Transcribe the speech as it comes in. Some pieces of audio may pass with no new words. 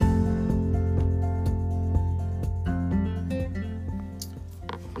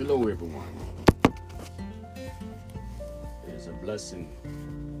Hello, everyone. It is a blessing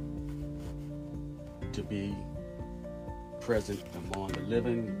to be present among the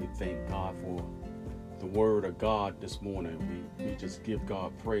living. We thank God for the word of God this morning. We just give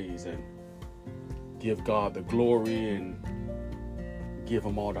God praise and give God the glory and give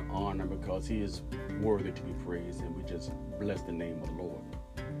him all the honor because he is worthy to be praised, and we just bless the name of the Lord.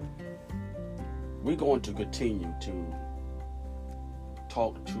 We're going to continue to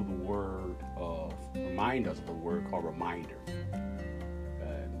talk to the word of, remind us of the word called reminder.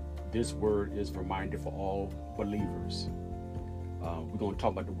 And this word is reminder for all believers. We're going to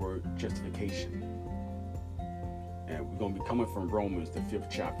talk about the word justification. And we're going to be coming from Romans, the 5th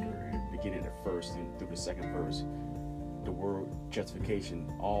chapter, and beginning at the first and through the second verse. The word justification,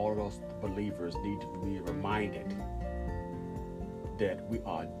 all of us believers need to be reminded that we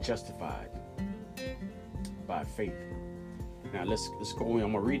are justified by faith. Now let's go in.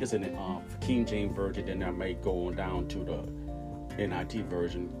 I'm going to read this in the King James Version, then I may go on down to the NIT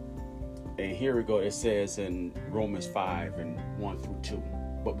version. And here we go. It says in Romans 5 and 1 through 2.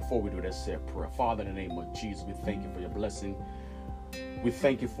 But before we do that, let's say a prayer. Father, in the name of Jesus, we thank you for your blessing. We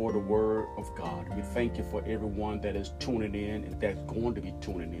thank you for the word of God. We thank you for everyone that is tuning in and that's going to be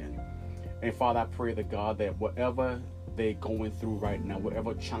tuning in. And Father, I pray that God, that whatever they're going through right now,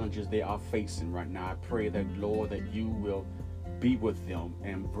 whatever challenges they are facing right now, I pray that, Lord, that you will be with them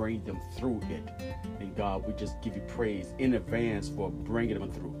and bring them through it. And God, we just give you praise in advance for bringing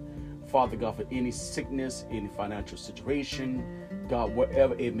them through. Father God, for any sickness, any financial situation, God,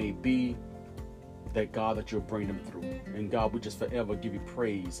 whatever it may be, that God, that you'll bring them through. And God, we just forever give you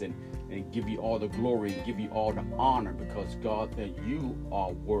praise and give you all the glory and give you all the honor, because God, that you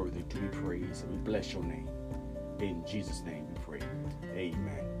are worthy to be praised. And we bless your name. In Jesus' name we pray.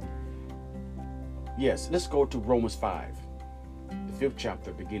 Amen. Yes, let's go to Romans 5, the 5th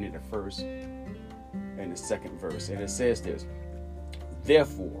chapter, beginning the first and the second verse. And it says this: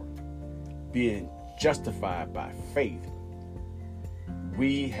 Therefore, being justified by faith,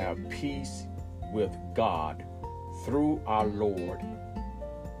 we have peace with God through our Lord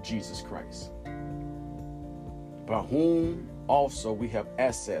Jesus Christ, by whom also we have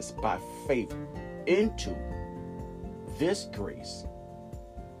access by faith into this grace,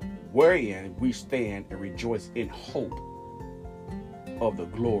 wherein we stand and rejoice in hope of the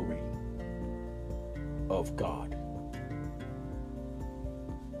glory of God.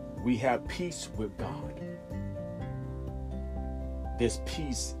 We have peace with God. This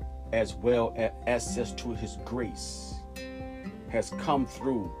peace, as well as access to his grace, has come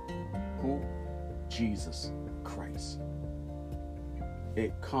through who? Jesus Christ.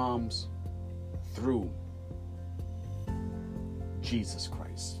 It comes through Jesus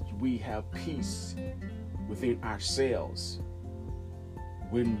Christ. We have peace within ourselves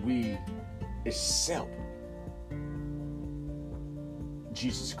when we accept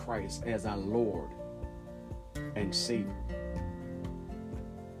Jesus Christ as our Lord and Savior.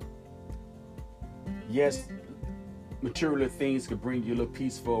 Yes, material things could bring you a little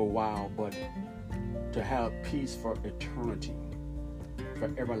peace for a while, but to have peace for eternity,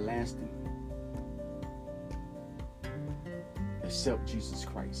 for everlasting, except Jesus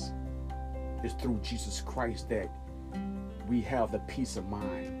Christ. It's through Jesus Christ that we have the peace of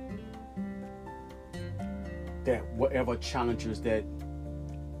mind, that whatever challenges that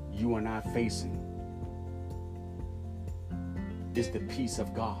you and I are facing is the peace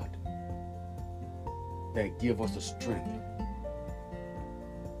of God that give us the strength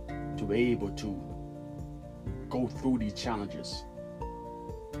to be able to go through these challenges.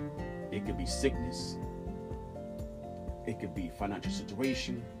 It could be sickness, it could be financial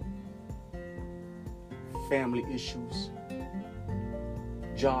situation, family issues,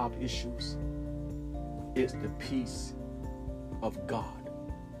 job issues. It's the peace of God.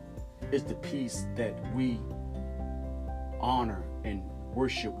 It's the peace that we honor and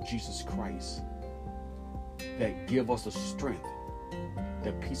worship Jesus Christ that give us the strength,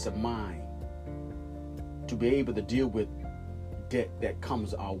 the peace of mind to be able to deal with debt that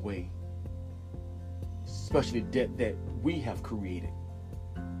comes our way, especially debt that we have created.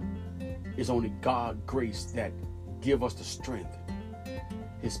 It's only God's grace that give us the strength,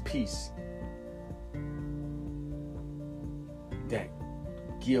 his peace that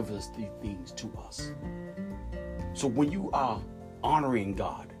gives us these things to us. So when you are honoring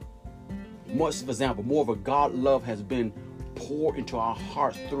God, much for example, more of a God love has been poured into our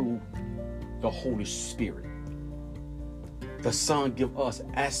hearts through the Holy Spirit. The Son gives us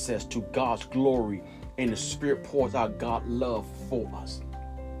access to God's glory, and the Spirit pours out God's love for us.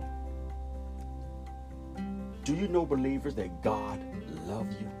 Do you know, believers, that God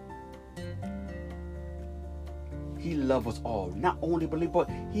loves you? He loves us all. Not only believe, but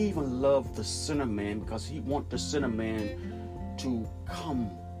he even loved the sinner man, because he wants the sinner man to come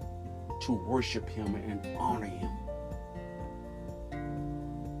to worship him and honor him.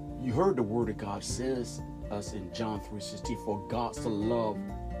 You heard the word of God says us in John 3:16, for God so loved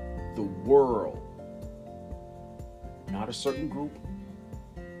the world, not a certain group.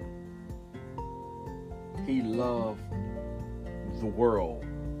 He loved the world.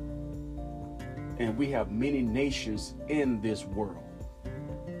 And we have many nations in this world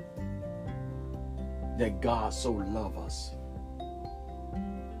that God so loves us.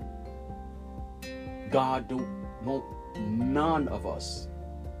 God don't want none of us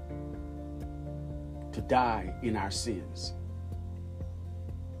to die in our sins.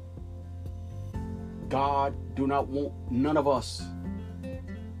 God do not want none of us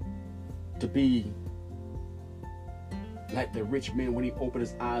to be like the rich man when he opened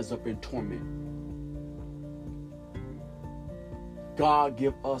his eyes up in torment. God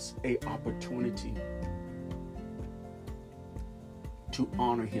give us an opportunity to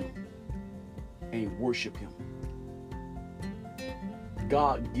honor him and worship him.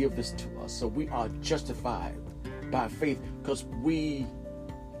 God give this to us, so we are justified by faith because we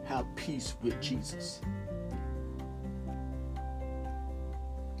have peace with Jesus.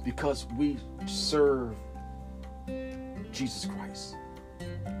 Because we serve Jesus Christ.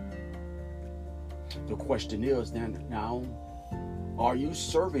 The question is then now, are you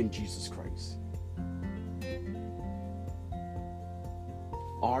serving Jesus Christ?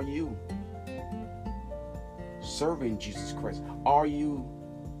 Are you serving Jesus Christ? Are you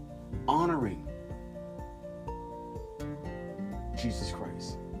honoring Jesus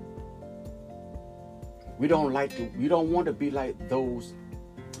Christ? We don't want to be like those.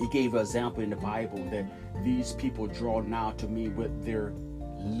 He gave an example in the Bible that these people draw nigh to me with their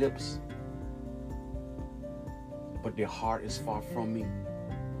lips, but their heart is far from me.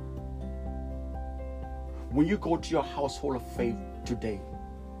 When you go to your household of faith today,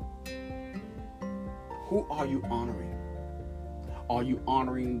 who are you honoring? Are you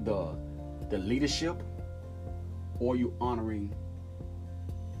honoring the leadership, or are you honoring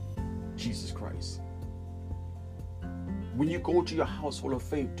Jesus Christ? When you go to your household of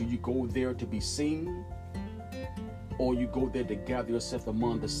faith, do you go there to be seen, or you go there to gather yourself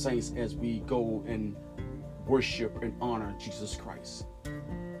among the saints as we go and worship and honor Jesus Christ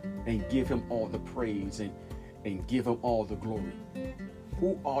and give him all the praise and give him all the glory?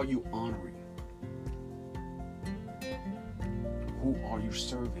 Who are you honoring? Who are you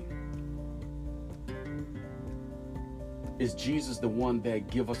serving? Is Jesus the one that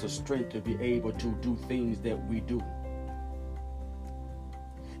gives us the strength to be able to do things that we do?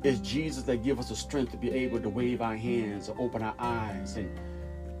 Is Jesus that gives us the strength to be able to wave our hands or open our eyes and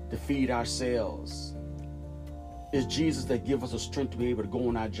to feed ourselves? Is Jesus that gives us the strength to be able to go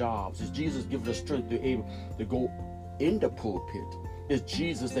on our jobs? Is Jesus giving us strength to be able to go in the pulpit? Is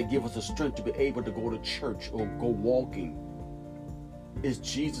Jesus that gives us the strength to be able to go to church or go walking? Is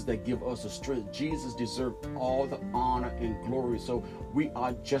Jesus that gives us the strength? Jesus deserves all the honor and glory. So we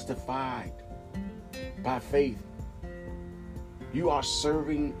are justified by faith. You are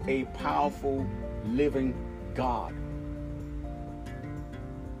serving a powerful, living God.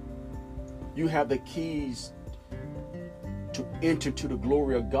 You have the keys to enter to the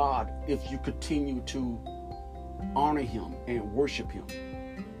glory of God if you continue to honor him and worship him.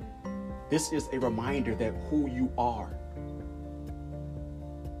 This is a reminder that who you are.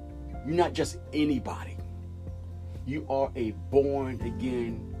 You're not just anybody. You are a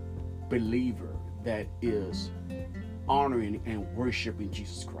born-again believer that is honoring and worshiping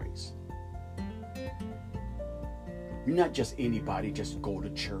Jesus Christ. You're not just anybody, just go to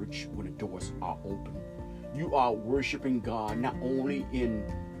church when the doors are open. You are worshiping God not only in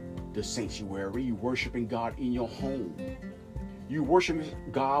the sanctuary, you're worshiping God in your home. You worshiping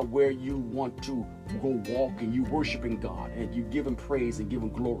God where you want to go walk, and you worshiping God and you give him praise and give him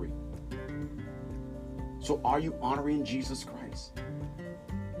glory. So are you honoring Jesus Christ?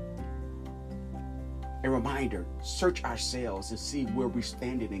 A reminder, search ourselves and see where we're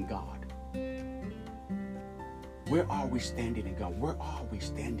standing in God. Where are we standing in God? Where are we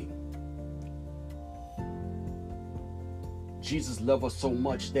standing? Jesus loved us so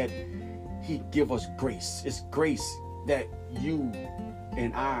much that he give us grace. It's grace that you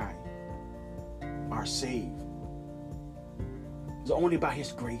and I are saved. It's only by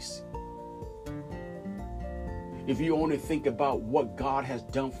his grace. If you only think about what God has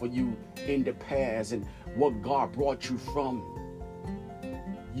done for you in the past and what God brought you from,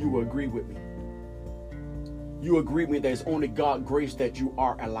 you will agree with me. You agree with me that it's only God's grace that you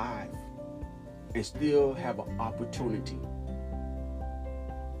are alive and still have an opportunity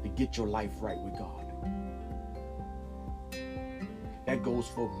to get your life right with God. That goes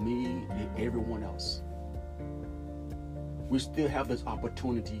for me and everyone else. We still have this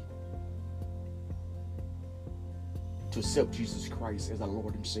opportunity to accept Jesus Christ as our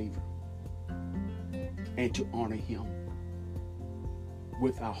Lord and Savior and to honor Him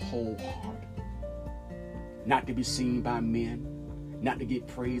with our whole heart. Not to be seen by men, not to get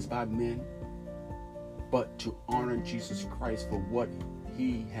praised by men, but to honor Jesus Christ for what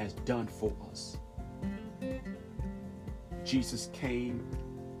He has done for us. Jesus came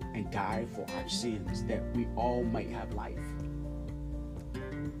and died for our sins that we all might have life.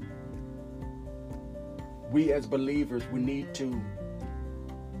 We as believers, we need to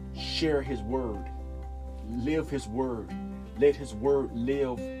share His word, live His word, let His word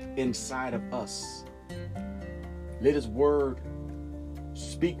live inside of us. Let His word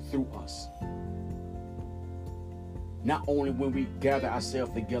speak through us. Not only when we gather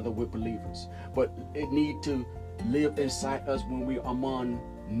ourselves together with believers, but it needs to live inside us when we are among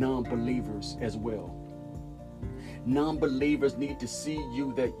non-believers as well. Non-believers need to see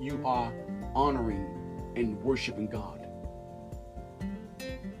you that you are honoring and worshiping God.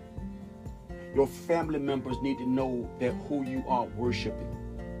 Your family members need to know that who you are worshiping.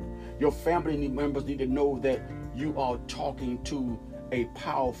 Your family members need to know that you are talking to a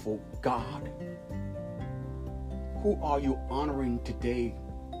powerful God. Who are you honoring today?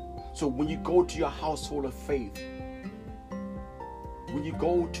 So when you go to your household of faith,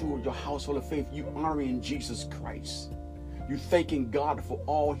 you honoring Jesus Christ. You thanking God for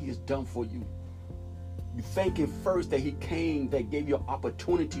all He has done for you. You thanking first that He came, that gave you an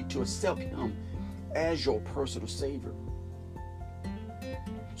opportunity to accept Him as your personal Savior.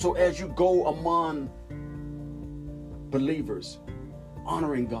 So as you go among believers,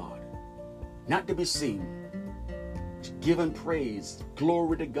 honoring God, not to be seen, giving praise,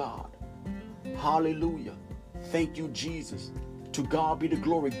 glory to God. Hallelujah. Thank you, Jesus. To God be the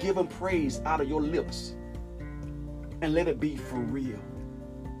glory. Give Him praise out of your lips. And let it be for real.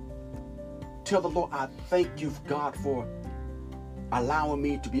 Tell the Lord, I thank you, God, for allowing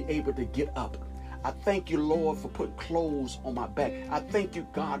me to be able to get up. I thank you, Lord, for putting clothes on my back. I thank you,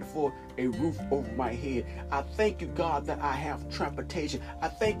 God, for a roof over my head. I thank you, God, that I have transportation. I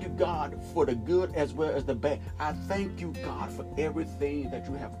thank you, God, for the good as well as the bad. I thank you, God, for everything that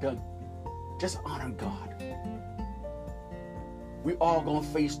you have done. Just honor God. We all gonna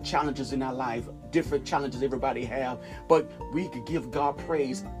face challenges in our life, different challenges everybody have, but we could give God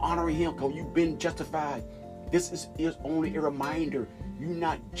praise, honoring Him because you've been justified. This is only a reminder. You're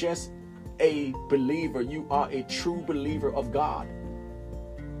not just a believer, you are a true believer of God.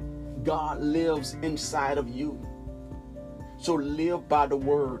 God lives inside of you. So live by the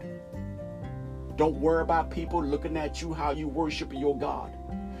word. Don't worry about people looking at you, how you worship your God.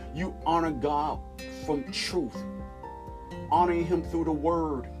 You honor God from truth. Honoring Him through the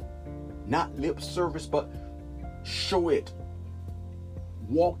word. Not lip service, but show it.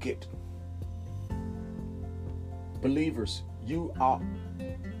 Walk it. Believers, you are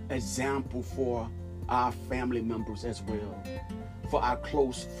example for our family members as well. For our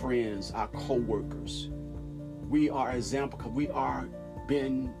close friends, our co-workers. We are example because we are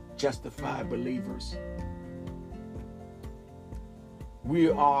being justified believers. We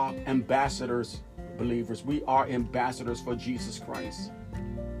are ambassadors, believers. We are ambassadors for Jesus Christ.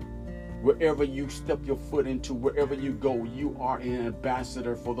 Wherever you step your foot into, wherever you go, you are an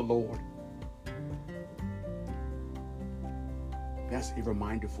ambassador for the Lord. That's a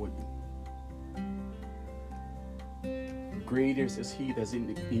reminder for you. Greater is He that's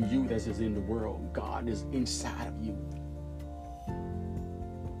in you that is in the world. God is inside of you.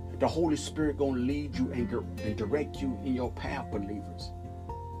 The Holy Spirit gonna lead you and direct you in your path, believers.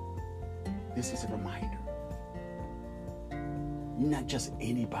 This is a reminder. You're not just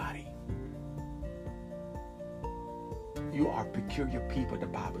anybody. You are peculiar people, the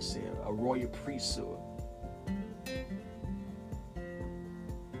Bible said, a royal priesthood.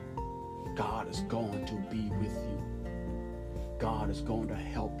 God is going to be with you. God is going to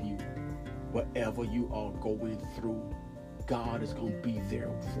help you. Whatever you are going through, God is going to be there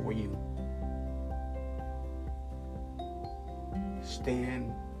for you.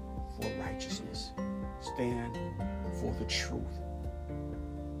 Stand for righteousness. Stand for the truth.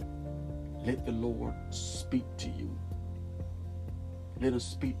 Let the Lord speak to you. Let Him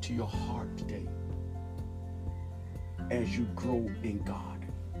speak to your heart today as you grow in God.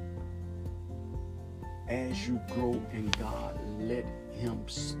 As you grow in God, let Him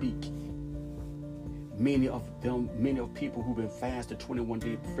speak. Many of people who've been fasted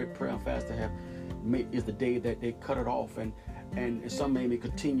 21-day prayer and fast is the day that they cut it off, and some may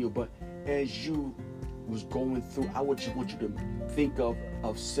continue. But as you was going through, I want you to think of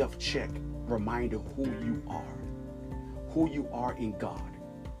self-check, reminder who you are in God.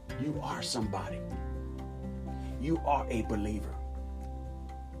 You are somebody. You are a believer.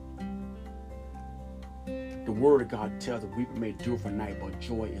 The word of God tells us weeping may endure for night, but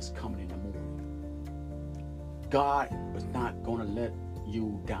joy is coming in the morning. God is not going to let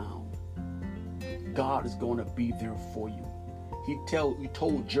you down. God is going to be there for you. He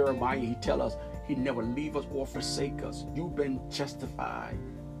told Jeremiah, he tell us he never leave us or forsake us. You've been justified.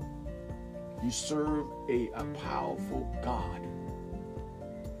 You serve a powerful God.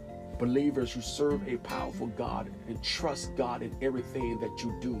 Believers, you serve a powerful God, and trust God in everything that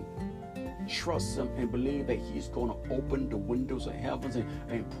you do. Trust him and believe that he's going to open the windows of heavens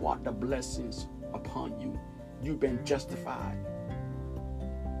and pour out the blessings upon you. You've been justified.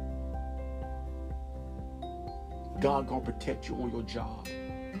 God going to protect you on your job.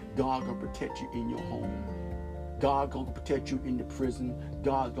 God going to protect you in your home. God going to protect you in the prison.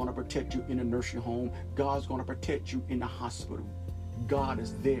 God's going to protect you in the nursing home. God's going to protect you in the hospital. God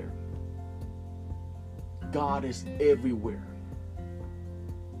is there. God is everywhere.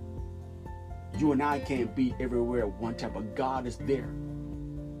 You and I can't be everywhere at one time, but God is there.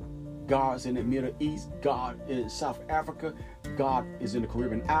 God's in the Middle East. God is in South Africa. God is in the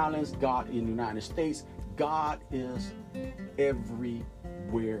Caribbean islands. God in the United States. God is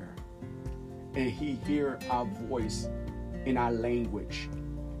everywhere. And he hears our voice in our language.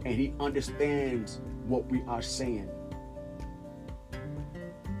 And he understands what we are saying.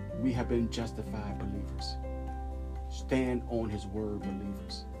 We have been justified, believers. Stand on his word,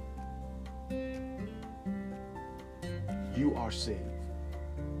 believers. You are saved.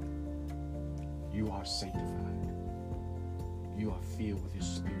 You are sanctified. You are filled with his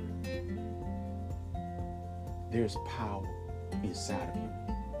spirit. There's power inside of you.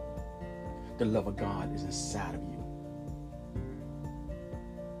 The love of God is inside of you.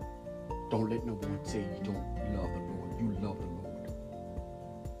 Don't let no one tell you don't love the Lord. You love the Lord.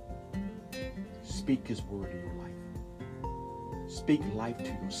 Speak his word in your life. Speak life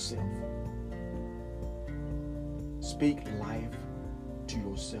to yourself. Speak life to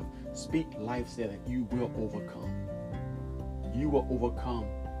yourself. Speak life so that you will overcome. You will overcome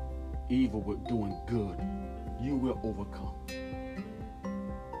evil with doing good. You will overcome.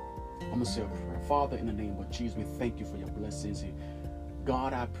 I'm going to say a prayer. Father, in the name of Jesus, we thank you for your blessings.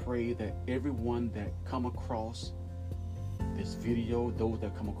 God, I pray that everyone that come across this video, those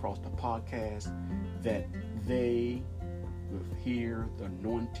that come across the podcast, that they will hear the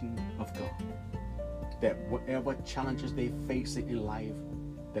anointing of God. That whatever challenges they face in life,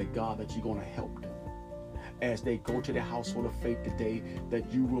 that God, that you're going to help them. As they go to the household of faith today,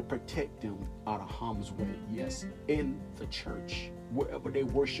 that you will protect them out of harm's way. Yes, in the church, wherever they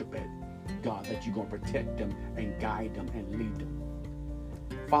worship at, God, that you're going to protect them and guide them and lead them.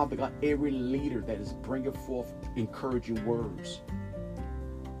 Father God, every leader that is bringing forth encouraging words,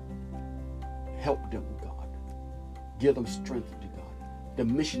 help them, God. Give them strength to God. The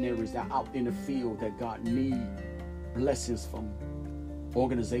missionaries that are out in the field that God need blessings from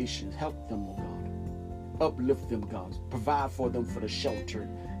organizations, help them, oh God. Uplift them, God. Provide for them for the shelter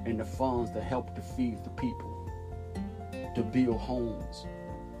and the funds to help to feed the people, to build homes.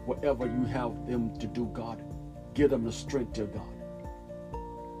 Whatever you have them to do, God, give them the strength to God.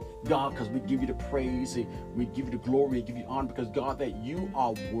 God, because we give you the praise, and we give you the glory, and give you honor, because God, that you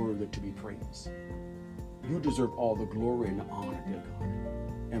are worthy to be praised. You deserve all the glory and the honor, dear God.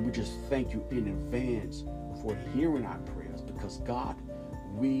 And we just thank you in advance for hearing our prayers, because God,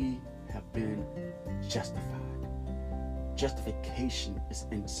 we have been justified. Justification is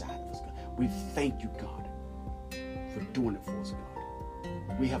inside of us, God. We thank you, God, for doing it for us,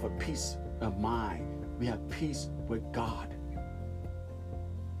 God. We have a peace of mind. We have peace with God.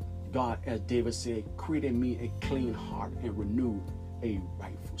 God, as David said, create in me a clean heart and renew a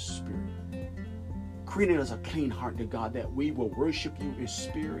rightful spirit. Create in us a clean heart, dear God, that we will worship you in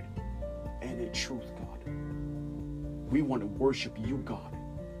spirit and in truth, God. We want to worship you, God,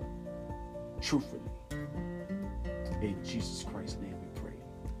 truthfully. In Jesus Christ's name we pray.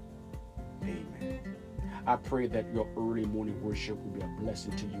 Amen. I pray that your early morning worship will be a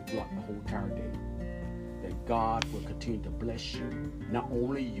blessing to you throughout the whole entire day. That God will continue to bless you, not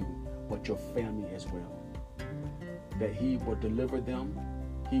only you, but your family as well. That he will deliver them,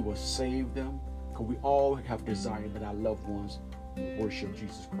 he will save them, because we all have desire that our loved ones will worship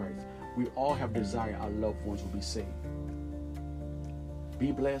Jesus Christ. We all have desire our loved ones will be saved.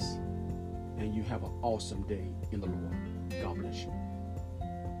 Be blessed and you have an awesome day in the Lord. God